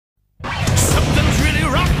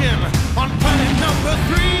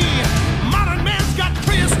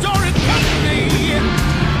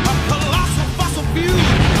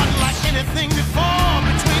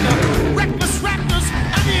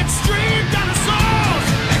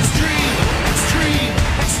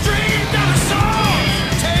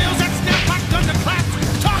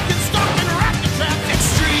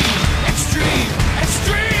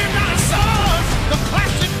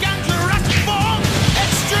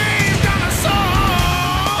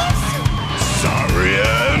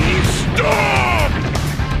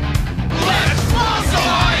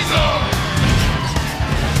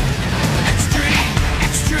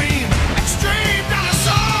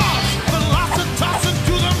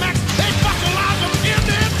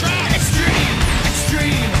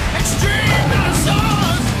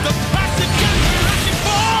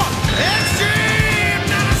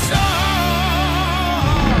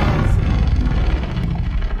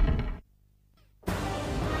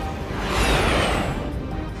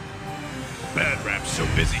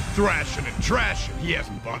thrashing and trashing, he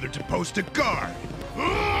hasn't bothered to post a guard.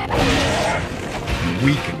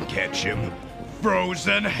 We can catch him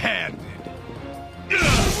frozen-handed.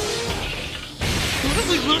 What are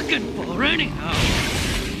we looking for, anyhow?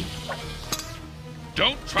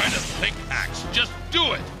 Don't try to think, Axe. Just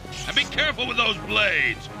do it. And be careful with those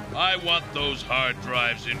blades. I want those hard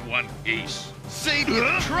drives in one piece. Save you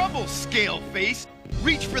the trouble, scale face.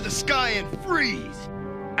 Reach for the sky and freeze.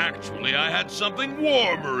 Actually, I had something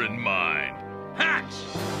warmer in mind. Axe!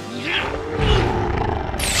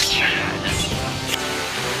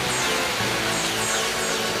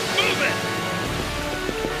 Move it!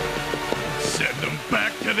 Send them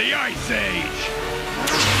back to the Ice Age!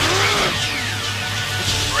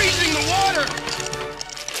 It's freezing the water!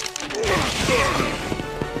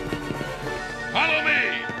 Follow me!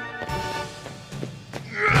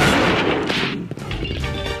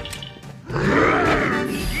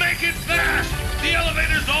 Make it fast! The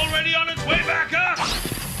elevator's already on its way back up!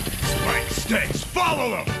 Spike stays, follow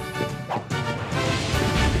them!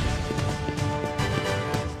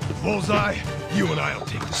 Bullseye, you and I'll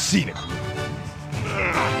take the scenic route.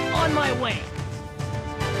 On my way.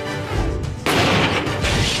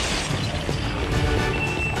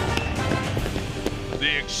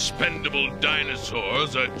 The expendable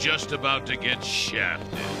dinosaurs are just about to get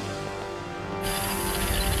shafted.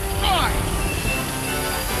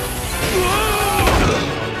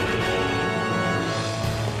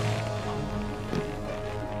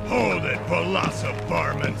 Hold it,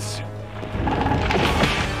 Velociparments!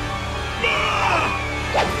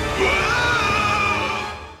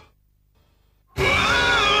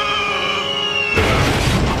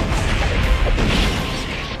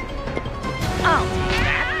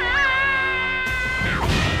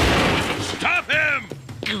 Stop him!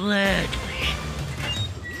 Gladly.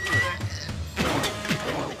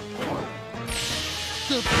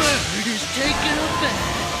 The bird is taking a bath.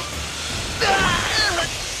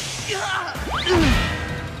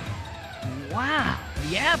 Wow,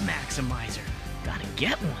 the ab maximizer. Gotta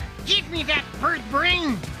get one. Give me that bird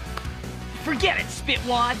brain! Forget it,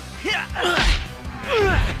 Spitwad.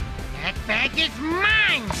 That bag is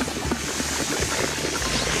mine!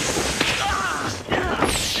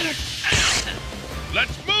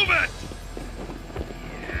 Let's move it!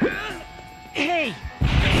 Hey!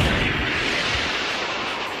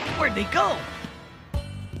 Where'd they go?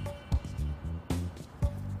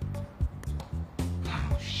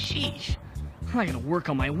 Oh, sheesh. I gotta work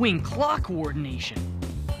on my wing claw coordination.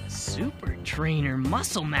 Super Trainer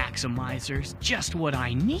Muscle Maximizer's just what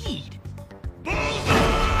I need.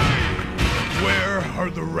 Where are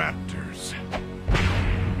the raptors?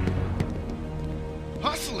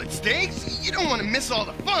 Hustle it, Stakes. You don't want to miss all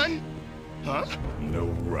the fun. Huh? No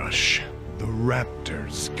rush. The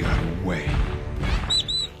raptors got away.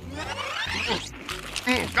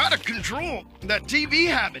 Gotta control that TV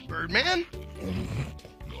habit, Birdman.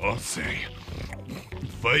 I'll say.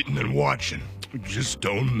 Fighting and watching just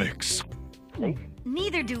don't mix.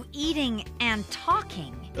 Neither do eating and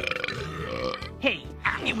talking. Hey,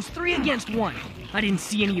 it was 3 against 1. I didn't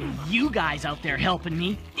see any of you guys out there helping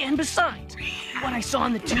me. And besides, what I saw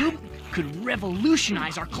in the tube could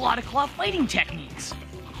revolutionize our claw-to-claw fighting techniques.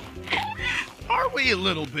 Are we a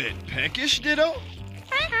little bit peckish, Ditto?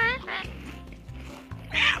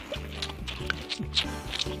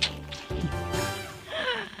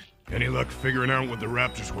 Any luck figuring out what the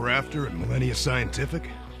raptors were after at Millennia Scientific?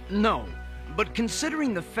 No, but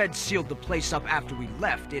considering the Fed sealed the place up after we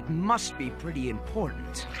left, it must be pretty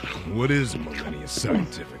important. What is Millennia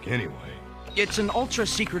Scientific, anyway? It's an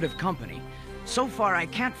ultra-secretive company. So far, I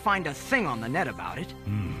can't find a thing on the net about it.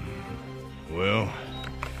 Well,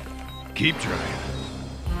 keep trying.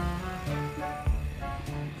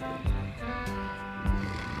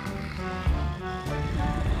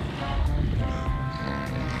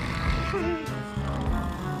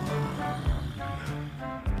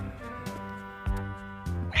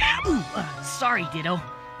 Sorry, Ditto.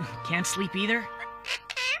 Can't sleep either?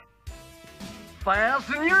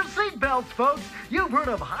 Fasten your seatbelts, folks. You've heard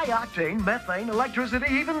of high-octane, methane, electricity,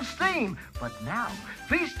 even steam. But now,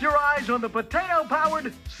 feast your eyes on the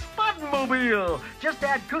potato-powered Spudmobile. Just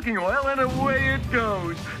add cooking oil and away it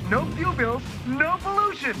goes. No fuel bills, no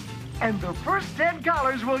pollution. And the first 10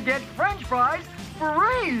 callers will get French fries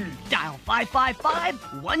free. Dial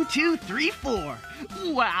 555-1234.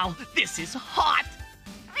 Wow, this is hot.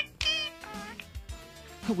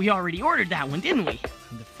 We already ordered that one, didn't we?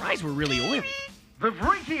 The fries were really oily. The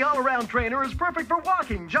Freaky All-Around Trainer is perfect for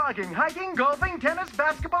walking, jogging, hiking, golfing, tennis,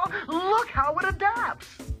 basketball. Look how it adapts.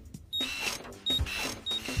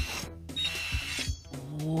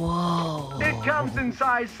 Whoa. It comes comes in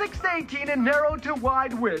size 6 to 18 and narrow to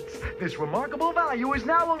wide widths. This remarkable value is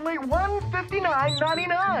now only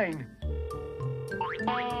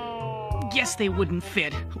 $159.99. Guess they wouldn't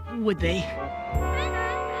fit, would they?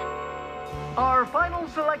 Our final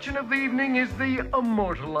selection of the evening is the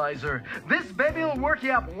Immortalizer. This baby will work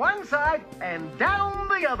you up one side and down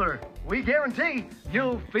the other. We guarantee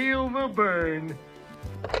you'll feel the burn.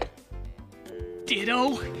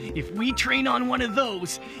 Ditto. If we train on one of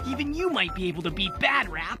those, even you might be able to beat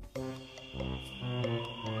Bad Rap.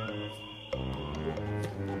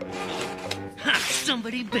 Ha!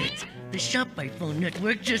 Somebody bit. The Shopify phone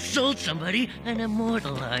network just sold somebody an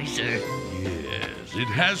Immortalizer. Yes, it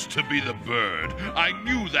has to be the bird. I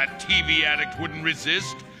knew that TV addict wouldn't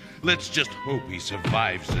resist. Let's just hope he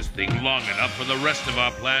survives this thing long enough for the rest of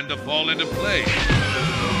our plan to fall into place.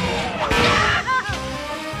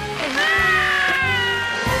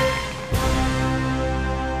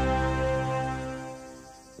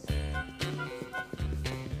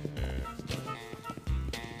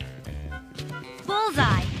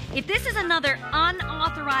 Bullseye. If this is another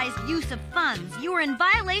unauthorized use of funds, you are in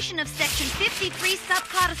violation of Section 53,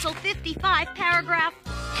 Subcodicil 55, Paragraph...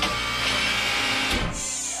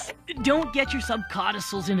 Don't get your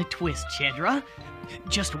subcodicils in a twist, Chedra.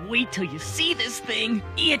 Just wait till you see this thing.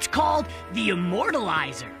 It's called the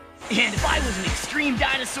Immortalizer. And if I was an extreme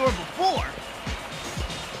dinosaur before...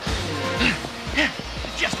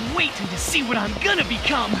 Just wait till you see what I'm gonna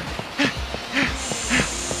become.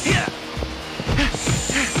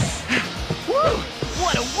 Woo!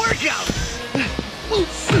 What a workout!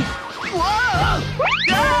 Whoa!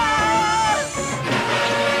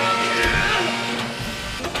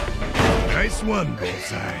 Nice one,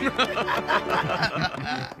 Bullseye.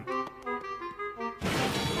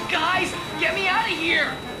 Guys, get me out of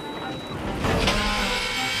here!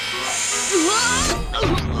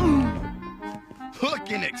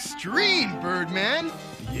 Looking extreme, Birdman.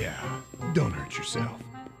 Yeah, don't hurt yourself.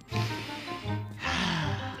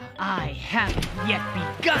 I haven't yet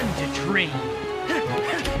begun to train.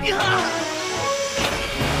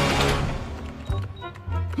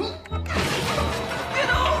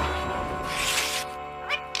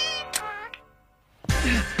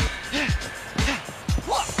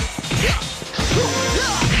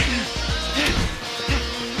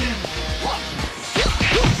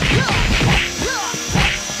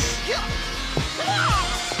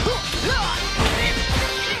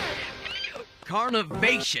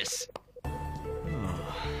 Carnivacious.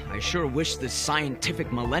 Oh, I sure wish this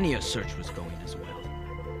scientific millennia search was going as well.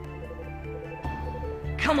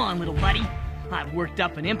 Come on, little buddy. I've worked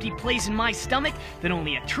up an empty place in my stomach that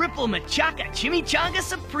only a triple machaca chimichanga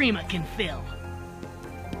suprema can fill.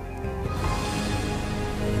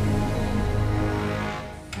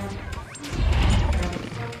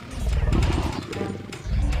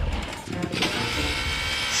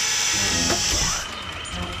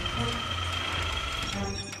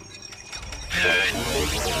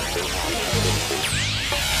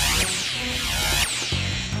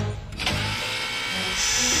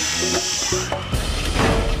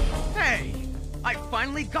 Hey! I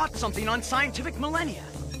finally got something on scientific millennia.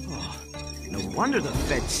 Oh, no wonder the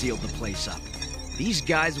Fed sealed the place up. These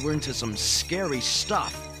guys were into some scary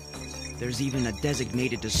stuff. There's even a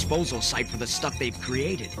designated disposal site for the stuff they've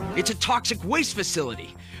created. It's a toxic waste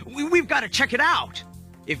facility. We've got to check it out.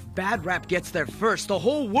 If Bad Rap gets there first, the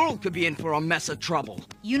whole world could be in for a mess of trouble.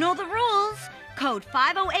 You know the rules. Code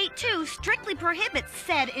 5082 strictly prohibits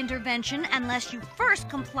said intervention unless you first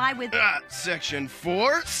comply with... Section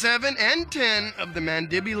 4, 7, and 10 of the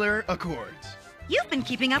Mandibular Accords. You've been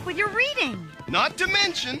keeping up with your reading. Not to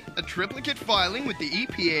mention a triplicate filing with the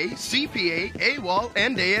EPA, CPA, AWOL,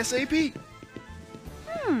 and ASAP.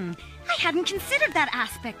 I hadn't considered that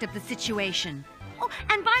aspect of the situation. Oh,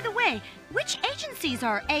 and by the way, which agencies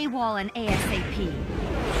are AWOL and ASAP?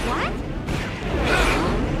 What?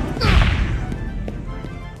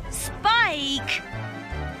 Spike!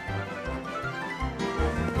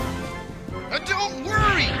 Don't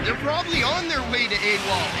worry, they're probably on their way to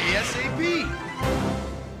AWOL ASAP.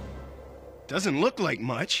 Doesn't look like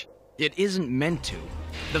much. It isn't meant to.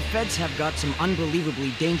 The Feds have got some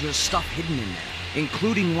unbelievably dangerous stuff hidden in there,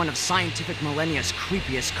 including one of scientific millennia's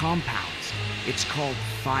creepiest compounds. It's called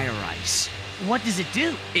fire ice. What does it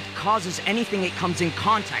do? It causes anything it comes in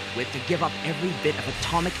contact with to give up every bit of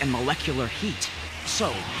atomic and molecular heat.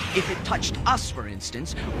 So, if it touched us, for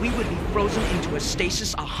instance, we would be frozen into a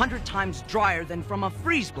stasis 100 times drier than from a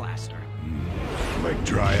freeze blaster. Like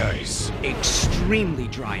dry ice. Extremely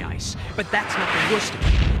dry ice. But that's not the worst of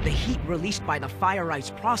it. The heat released by the fire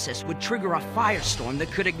ice process would trigger a firestorm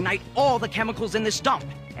that could ignite all the chemicals in this dump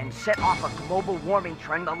and set off a global warming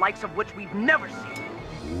trend the likes of which we've never seen.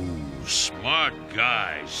 Ooh, smart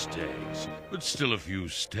guy, Stags. But still a few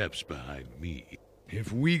steps behind me.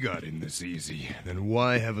 If we got in this easy, then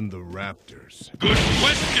why haven't the Raptors? Good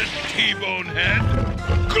question, T-Bone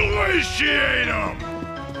Head! Glaciate 'em!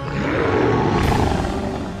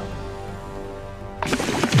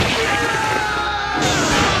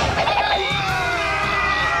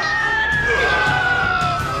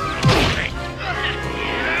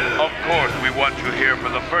 Of course, we want you here for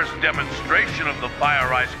the first demonstration of the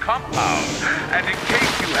fire ice compound. And in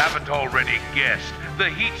case you haven't already guessed, the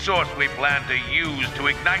heat source we plan to use to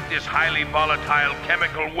ignite this highly volatile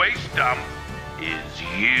chemical waste dump is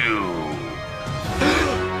you.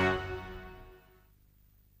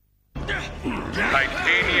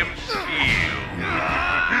 Titanium steel.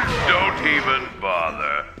 Don't even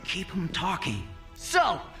bother. Keep him talking.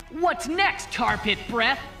 So, what's next, Tar Pit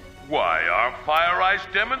Breath? Why, our fire ice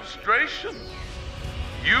demonstration.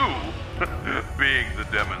 You being the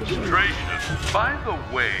demonstration. By the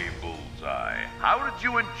way, Bullseye, how did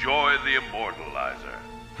you enjoy the Immortalizer?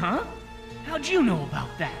 Huh? How'd you know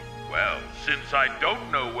about that? Well, since I don't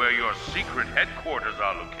know where your secret headquarters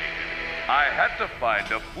are located, I had to find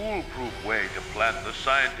a foolproof way to plant the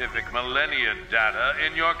scientific millennia data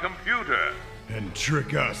in your computer. And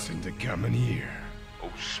trick us into coming here.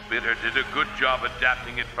 Oh, Spitter did a good job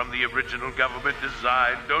adapting it from the original government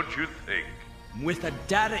design, don't you think? With a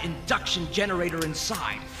data induction generator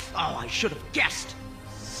inside. Oh, I should have guessed.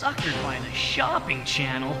 Suckered by the shopping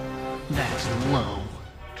channel? That's low.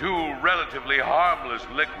 Two relatively harmless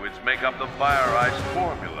liquids make up the fire ice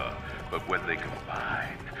formula, but when they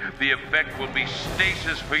combine, the effect will be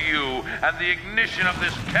stasis for you and the ignition of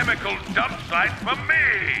this chemical dump site for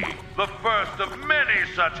me! The first of many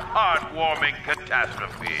such heartwarming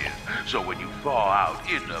catastrophes. So when you thaw out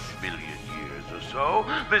in a million years or so,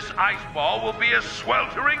 this ice ball will be a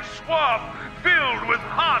sweltering swamp filled with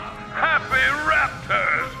hot, happy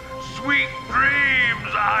raptors! Sweet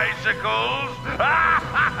dreams, icicles!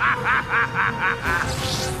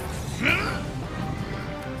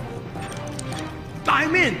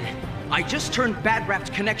 I'm in! I just turned Bad Rap's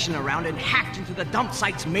connection around and hacked into the dump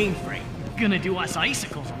site's mainframe. Gonna do us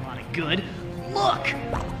icicles a lot of good. Look!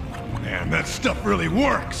 Man, that stuff really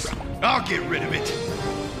works! I'll get rid of it.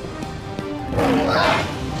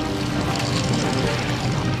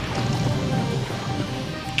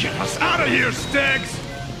 Get us out of here, Stags!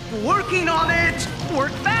 Working on it!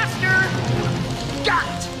 Work faster! Got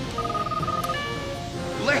it!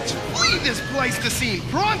 Let's flee this place to scene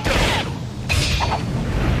pronto!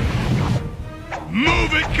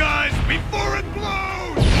 Move it, guys, before it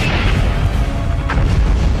blows!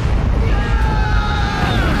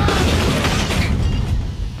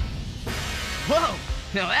 Whoa!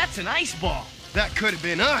 Now that's an ice ball. That could have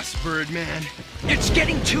been us, Birdman. It's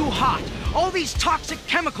getting too hot! All these toxic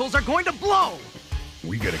chemicals are going to blow!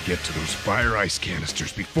 We gotta get to those fire ice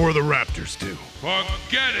canisters before the Raptors do.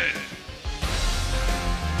 Forget it!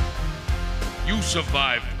 You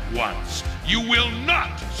survived once. You will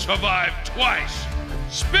not survive twice!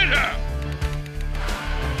 Spitter!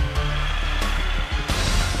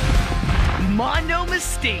 Mondo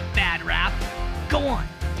mistake, Bad Rap. Go on.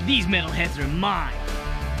 These metalheads are mine.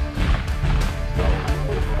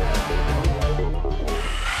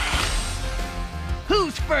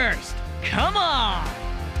 Who's first? Come on!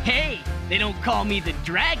 Hey, they don't call me the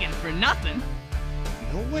Dragon for nothing.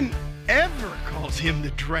 No one ever calls him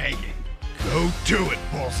the Dragon. Go do it,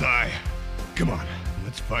 Bullseye. Come on,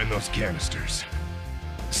 let's find those canisters.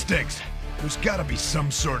 Stiggs, there's gotta be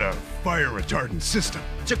some sort of fire retardant system.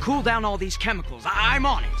 To cool down all these chemicals, I'm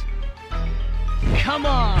on it. Come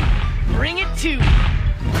on, bring it to me.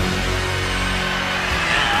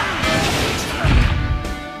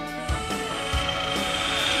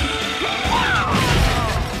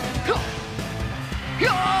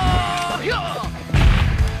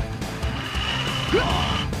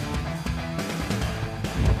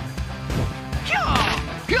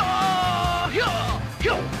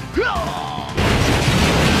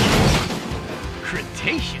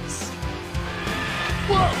 Cretaceous.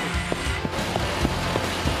 Whoa!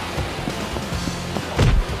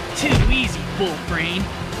 Too easy, bull brain.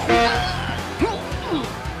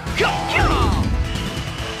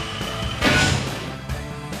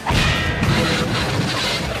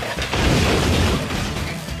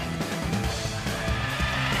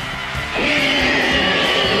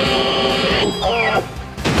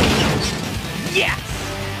 Yes!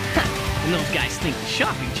 And those guys think the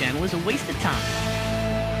shopping channel is a waste of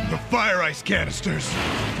time. The fire ice canisters.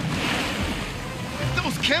 If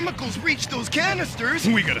those chemicals reach those canisters...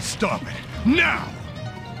 We gotta stop it. Now!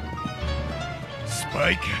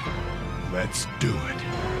 Spike, let's do it.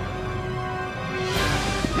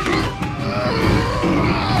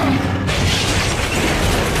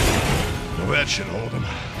 Well, that should hold him.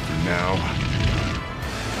 For now.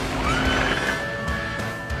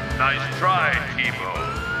 Nice try, Tebow.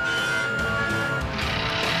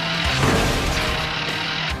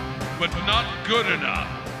 But not good enough.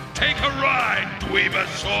 Take a ride,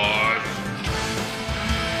 Dinosaurs!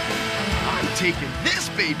 I'm taking this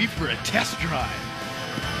baby for a test drive.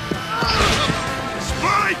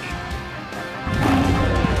 Spike!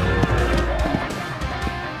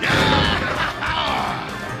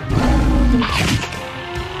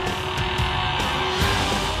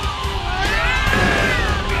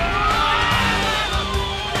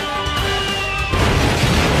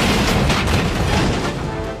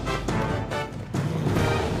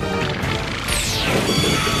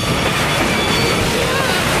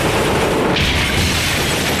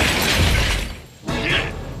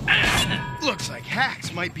 Looks like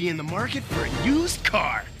Hacks might be in the market for a used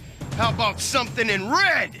car. How about something in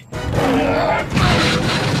red?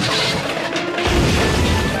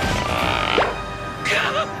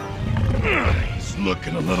 He's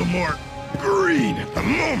looking a little more green at the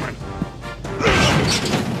moment.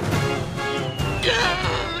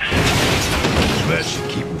 That should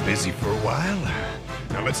keep him busy for a while.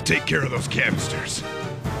 Now let's take care of those canisters.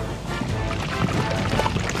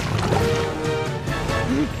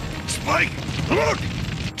 Spike, look!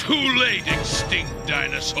 Too late, extinct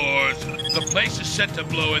dinosaurs. The place is set to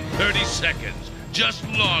blow in 30 seconds. Just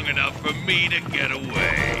long enough for me to get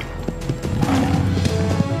away.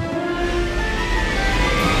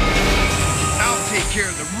 I'll take care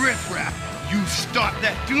of the riffraff. You stop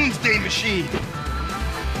that doomsday machine.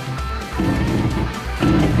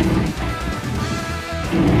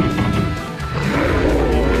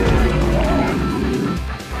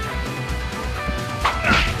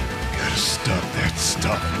 Gotta stop that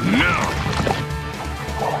stuff now!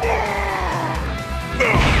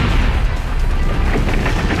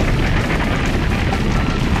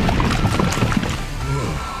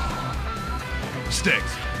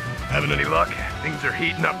 Sticks, having any luck? Things are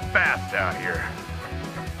heating up fast out here.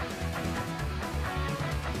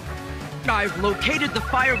 I've located the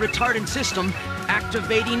fire retardant system,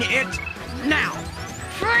 activating it now.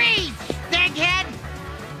 Freeze, Steghead!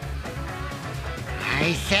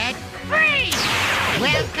 I said freeze!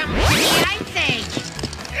 Welcome to the Ice Age!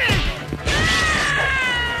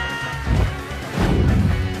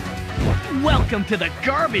 Welcome to the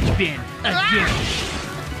garbage bin again.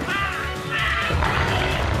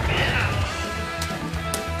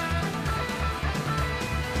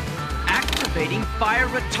 Activating fire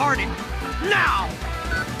retardant now.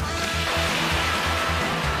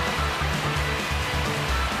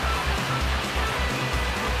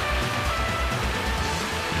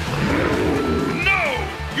 No!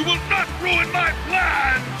 You will not ruin my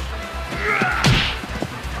plans!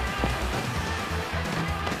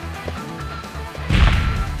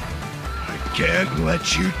 I can't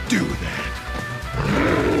let you do that.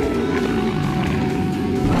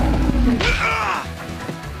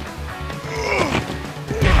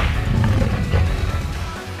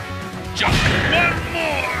 Just one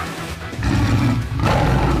more!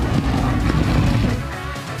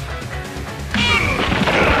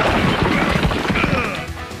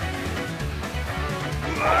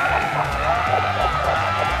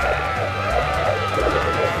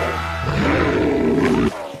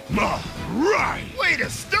 Right! Way to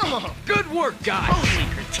stop! Good work, guys. Holy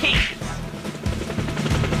cretaceous.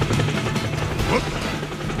 Whoop.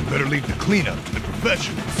 Better leave the cleanup to the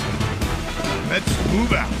professionals. Let's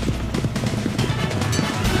move out.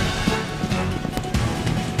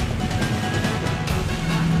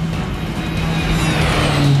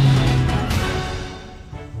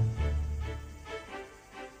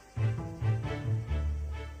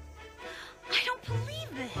 I don't believe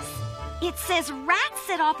this. It says rats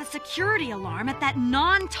set off a security alarm at that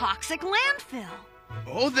non-toxic landfill.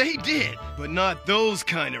 Oh, they did, but not those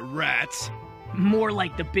kind of rats. More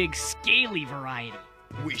like the big scaly variety.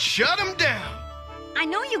 We shut them down. I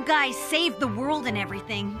know you guys saved the world and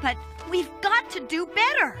everything, but we've got to do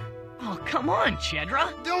better. Oh, come on,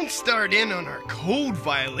 Chedra. Don't start in on our code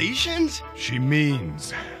violations. She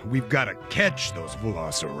means we've got to catch those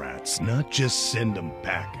velociraptors, not just send them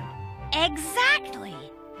packing. Exactly.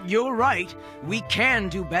 You're right. We can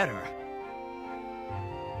do better.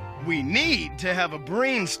 We need to have a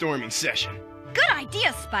brainstorming session. Good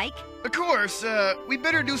idea, Spike. Of course, we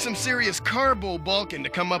better do some serious carbo bulking to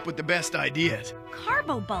come up with the best ideas.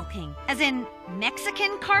 Carbo bulking? As in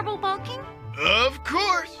Mexican carbo bulking? Of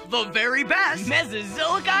course! The very best!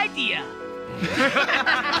 Mesozoic idea.